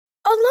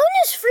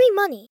loan is free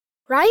money,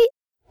 right?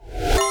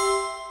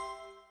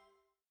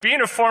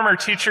 Being a former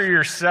teacher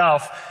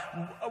yourself,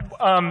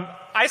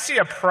 I see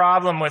a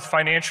problem with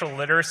financial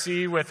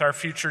literacy with our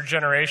future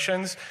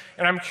generations,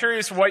 and I'm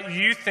curious what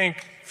you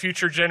think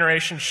future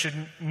generations should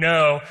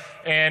know,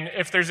 and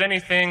if there's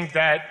anything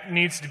that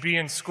needs to be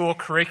in school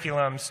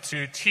curriculums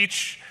to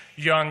teach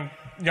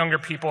younger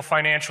people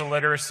financial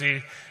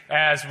literacy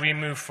as we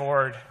move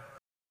forward.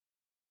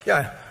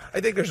 Yeah,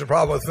 I think there's a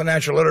problem with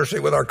financial literacy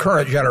with our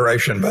current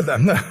generation, but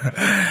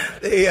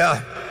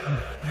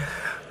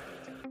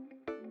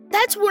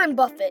That's Warren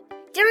Buffett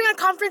during a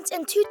conference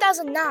in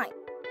 2009,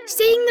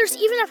 stating there's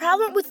even a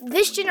problem with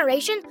this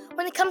generation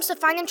when it comes to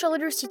financial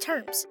literacy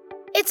terms.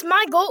 It's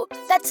my goal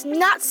that's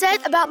not said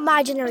about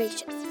my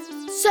generation.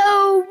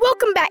 So,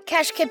 welcome back,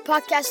 Cash Kid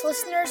Podcast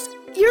listeners.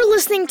 You're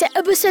listening to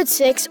episode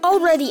 6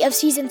 already of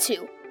season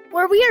 2,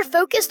 where we are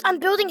focused on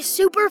building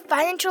super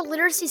financial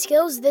literacy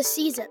skills this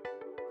season.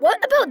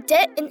 What about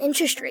debt and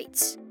interest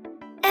rates?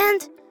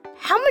 And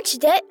how much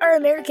debt are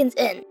Americans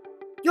in?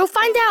 You'll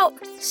find out.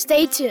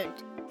 Stay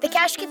tuned. The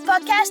Cash Kid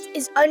Podcast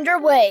is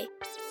underway.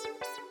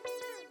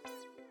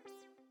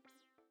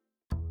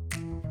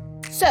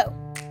 So,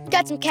 you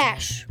got some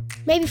cash,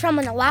 maybe from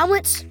an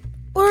allowance,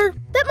 or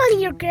that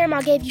money your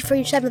grandma gave you for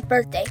your 7th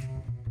birthday.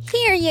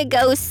 Here you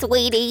go,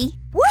 sweetie.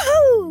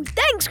 Woohoo!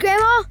 Thanks,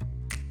 Grandma!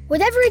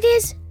 Whatever it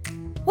is,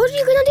 what are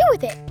you gonna do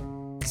with it?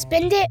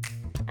 Spend it,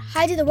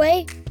 hide it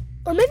away,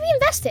 or maybe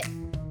invest it?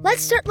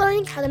 Let's start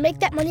learning how to make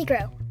that money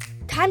grow.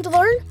 Time to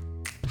learn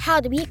how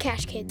to be a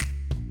cash kid.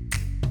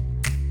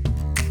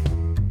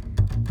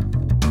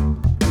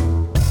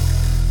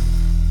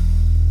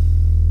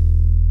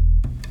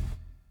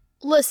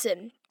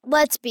 Listen,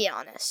 let's be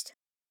honest.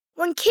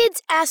 When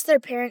kids ask their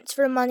parents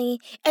for money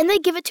and they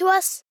give it to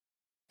us,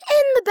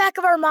 in the back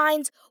of our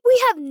minds,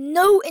 we have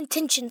no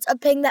intentions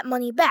of paying that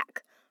money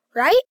back,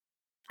 right?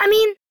 I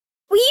mean,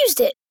 we used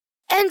it.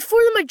 And for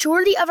the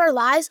majority of our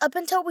lives, up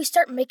until we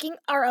start making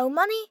our own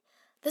money,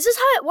 this is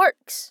how it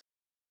works.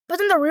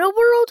 But in the real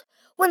world,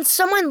 when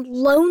someone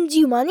loans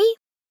you money,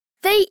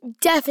 they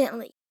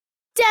definitely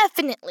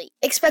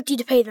expect you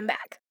to pay them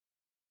back.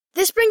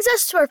 This brings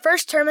us to our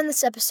first term in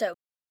this episode.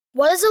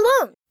 What is a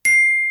loan?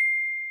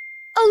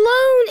 A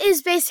loan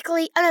is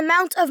basically an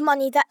amount of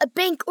money that a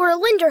bank or a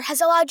lender has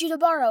allowed you to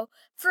borrow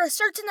for a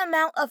certain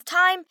amount of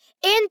time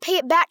and pay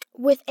it back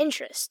with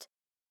interest.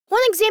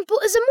 One example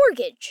is a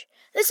mortgage.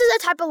 This is a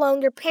type of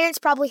loan your parents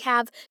probably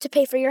have to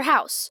pay for your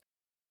house.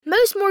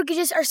 Most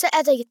mortgages are set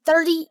as a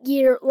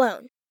 30-year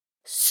loan.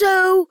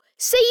 So,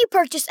 say you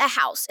purchase a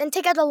house and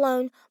take out a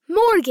loan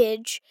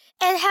mortgage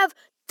and have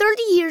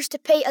 30 years to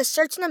pay a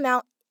certain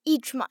amount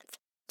each month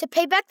to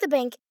pay back the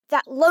bank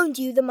that loaned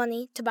you the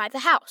money to buy the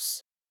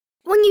house.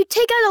 When you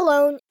take out a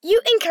loan,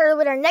 you incur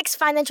what our next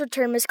financial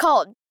term is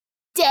called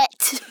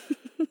debt.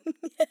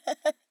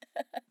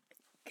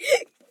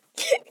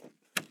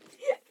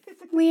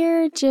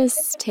 We're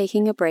just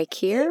taking a break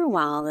here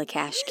while the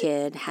Cash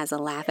Kid has a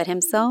laugh at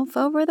himself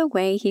over the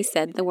way he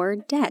said the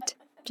word debt.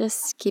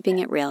 Just keeping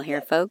it real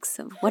here, folks,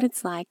 of what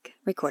it's like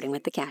recording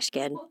with the Cash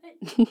Kid.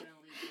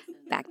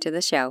 Back to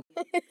the show.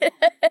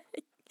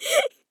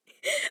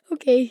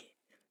 Okay.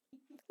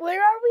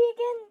 Where are we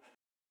again?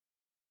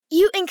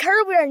 You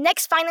incur what our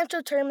next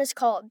financial term is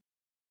called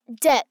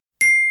debt.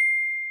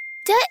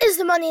 Debt is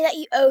the money that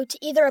you owe to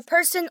either a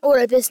person or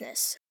a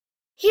business.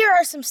 Here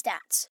are some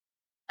stats.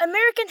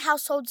 American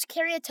households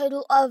carry a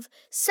total of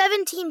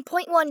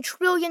 $17.1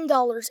 trillion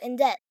in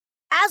debt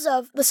as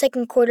of the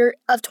second quarter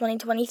of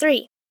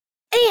 2023.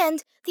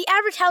 And the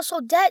average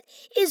household debt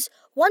is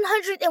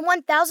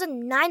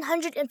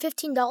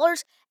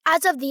 $101,915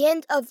 as of the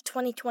end of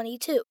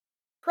 2022.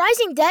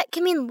 Rising debt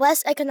can mean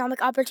less economic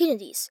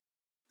opportunities,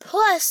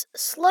 plus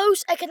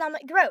slows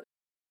economic growth.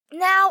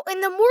 Now,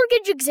 in the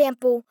mortgage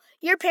example,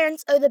 your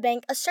parents owe the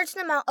bank a certain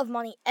amount of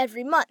money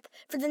every month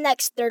for the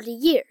next 30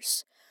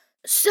 years.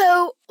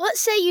 So, let's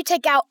say you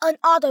take out an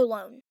auto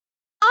loan.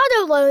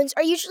 Auto loans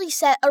are usually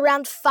set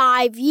around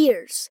 5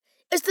 years.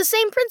 It's the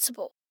same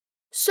principle.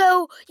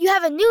 So, you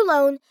have a new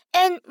loan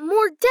and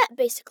more debt,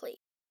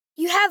 basically.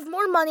 You have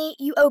more money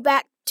you owe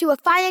back to a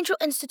financial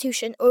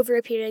institution over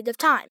a period of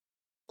time.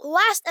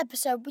 Last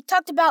episode, we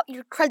talked about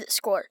your credit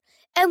score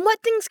and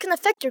what things can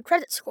affect your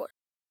credit score.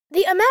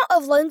 The amount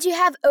of loans you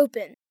have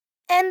open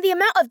and the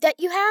amount of debt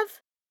you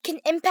have can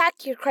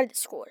impact your credit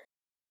score.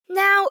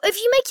 Now, if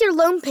you make your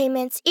loan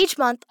payments each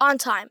month on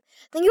time,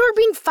 then you are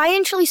being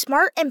financially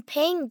smart and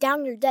paying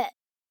down your debt.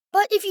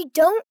 But if you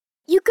don't,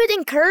 you could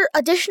incur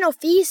additional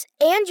fees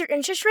and your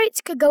interest rates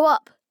could go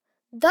up,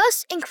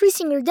 thus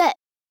increasing your debt.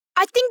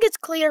 I think it's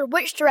clear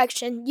which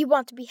direction you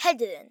want to be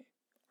headed in,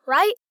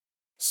 right?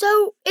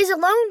 So, is a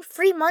loan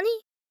free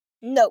money?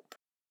 Nope.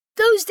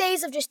 Those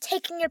days of just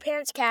taking your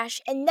parents' cash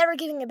and never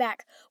giving it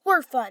back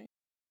were fun.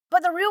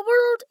 But the real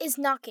world is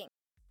knocking,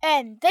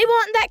 and they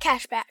want that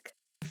cash back.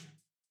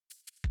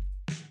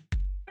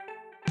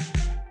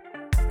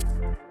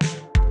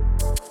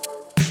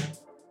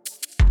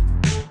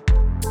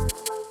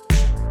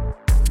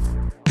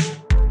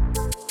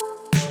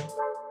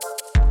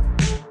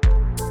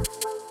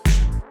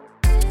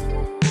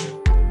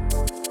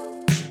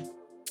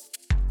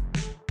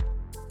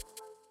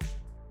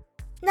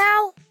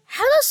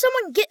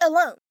 someone get a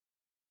loan?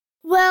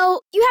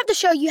 Well, you have to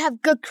show you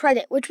have good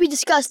credit, which we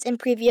discussed in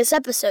previous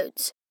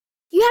episodes.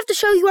 You have to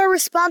show you are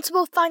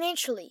responsible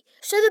financially,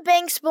 so the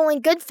banks will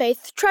in good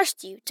faith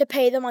trust you to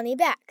pay the money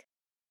back.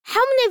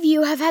 How many of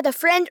you have had a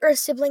friend or a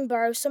sibling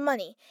borrow some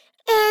money,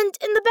 and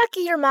in the back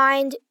of your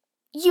mind,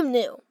 you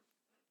knew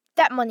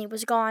that money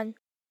was gone?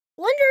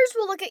 Lenders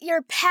will look at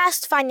your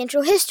past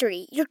financial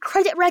history, your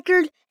credit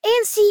record,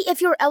 and see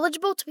if you're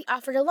eligible to be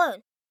offered a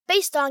loan,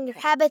 based on your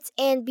habits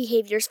and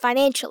behaviors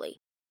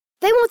financially.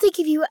 They won't think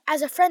of you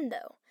as a friend,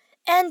 though,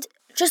 and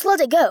just let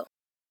it go.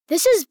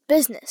 This is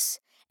business,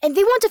 and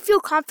they want to feel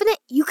confident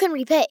you can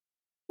repay,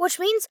 which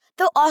means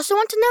they'll also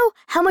want to know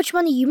how much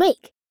money you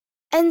make.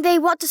 And they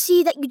want to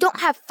see that you don't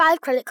have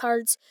 5 credit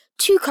cards,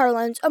 2 car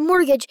loans, a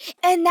mortgage,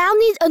 and now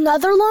need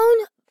another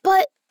loan,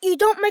 but you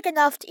don't make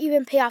enough to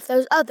even pay off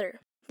those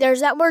other.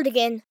 There's that word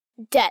again,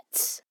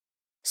 debts.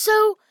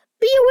 So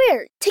be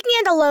aware, taking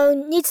out a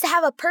loan needs to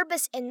have a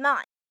purpose in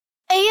mind,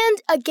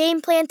 and a game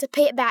plan to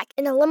pay it back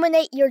and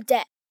eliminate your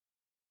debt.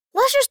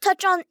 Let's just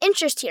touch on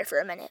interest here for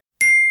a minute.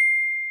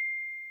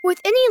 With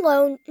any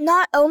loan,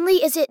 not only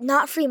is it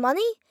not free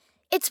money,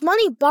 it's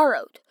money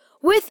borrowed,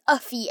 with a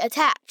fee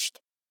attached.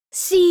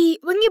 See,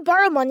 when you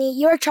borrow money,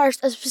 you are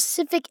charged a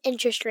specific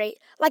interest rate,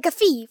 like a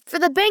fee, for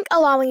the bank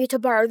allowing you to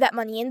borrow that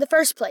money in the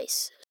first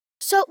place.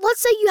 So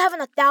let's say you have an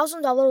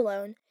 $1,000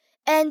 loan,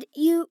 and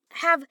you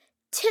have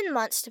 10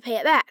 months to pay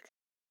it back.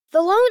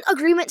 The loan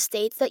agreement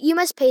states that you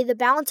must pay the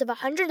balance of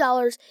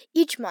 $100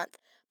 each month,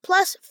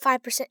 plus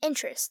 5%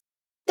 interest.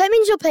 That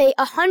means you'll pay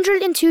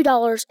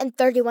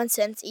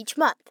 $102.31 each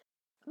month.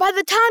 By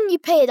the time you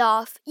pay it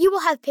off, you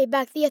will have paid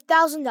back the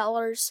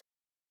 $1,000,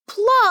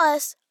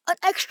 plus an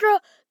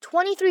extra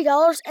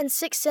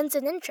 $23.06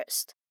 in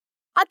interest.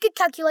 I could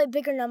calculate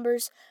bigger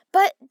numbers,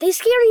 but they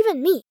scare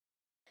even me.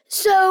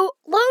 So,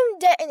 loan,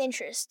 debt, and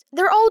interest,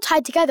 they're all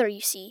tied together,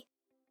 you see.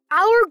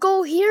 Our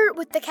goal here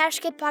with the Cash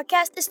Kid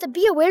podcast is to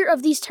be aware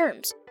of these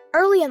terms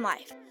early in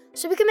life,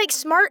 so we can make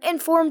smart,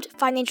 informed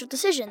financial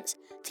decisions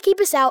to keep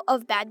us out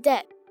of bad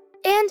debt,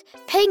 and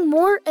paying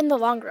more in the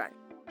long run.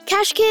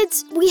 Cash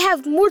Kids, we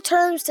have more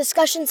terms,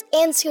 discussions,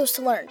 and skills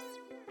to learn.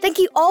 Thank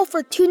you all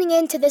for tuning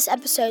in to this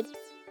episode.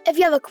 If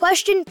you have a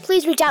question,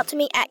 please reach out to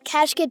me at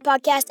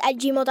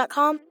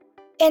cashkidpodcast@gmail.com,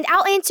 and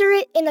I'll answer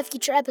it in a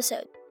future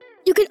episode.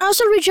 You can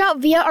also reach out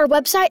via our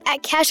website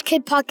at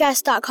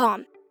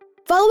cashkidpodcast.com.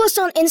 Follow us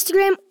on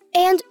Instagram,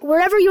 and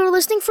wherever you're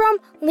listening from,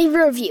 leave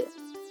a review.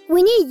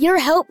 We need your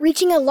help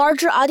reaching a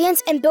larger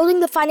audience and building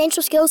the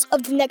financial skills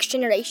of the next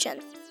generation.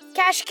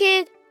 Cash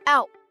Kid,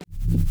 out.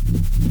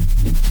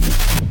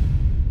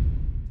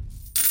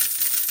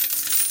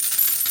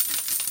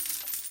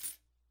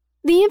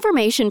 The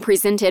information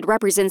presented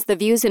represents the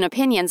views and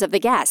opinions of the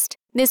guest.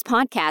 This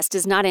podcast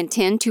does not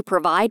intend to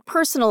provide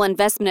personal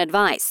investment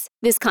advice.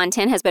 This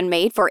content has been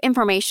made for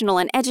informational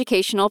and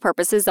educational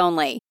purposes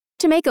only.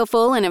 To make a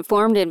full and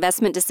informed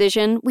investment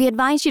decision, we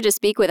advise you to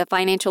speak with a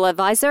financial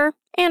advisor.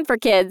 And for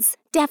kids,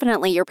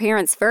 definitely your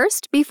parents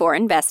first before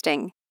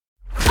investing.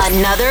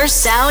 Another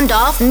Sound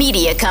Off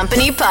Media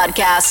Company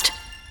podcast.